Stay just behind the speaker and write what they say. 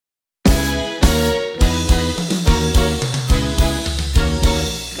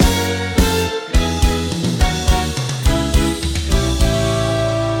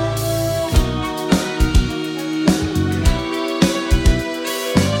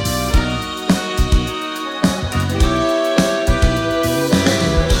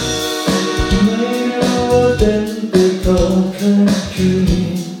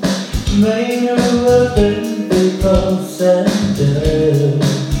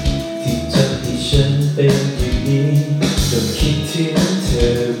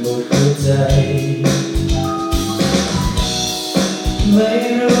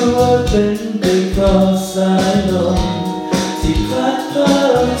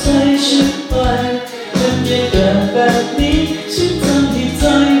ฉันไปบรรยากาศแบบนี้ฉันทำให้ใจ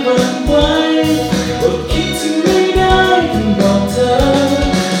หวั่นไหวอดคิดถึงไม่ได้ต้องบอกเธอ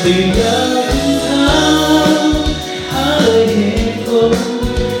แต่อยากถามหาเหตุผล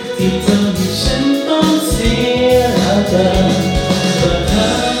ที่ทำให้ฉันต้องเสียอาการว่าทา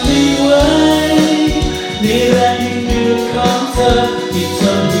นไม่ไหวในแรงดึงดูดของเธอที่ท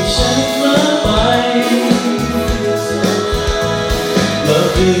ำให้ฉันละไปมา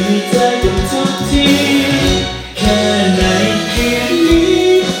ดีใจกับทุกทีแค่ในคืนนี้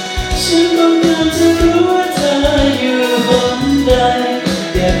ฉันต้องการจะรู้ว่าเธออยู่หนใด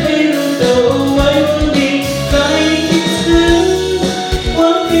อยากให้รู้ตัวไว้ว่ามีใครคิดถึงห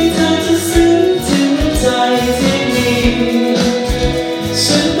วังให้เธอจะซึ้งถึงใจที่มี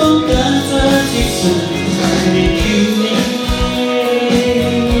ฉันต้องการเธอที่สุดในคืนนี้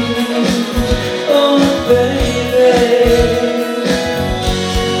Oh baby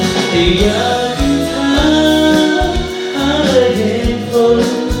อยากถามหาเหตุผล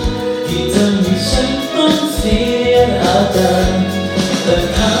ที่ทำให้ฉันต้องเสียอาการแต่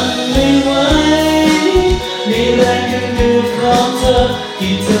ทานไม่ไหวในแรงดึงดูดของเธอ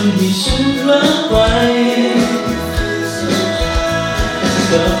ที่ทำให้ฉันละไป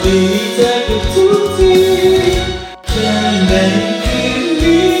ก็ดีใจกับทุกทีแค่ในคืน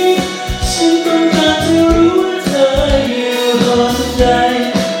นี้ฉันต้องการจะรู้ว่าเธออยู่หนใด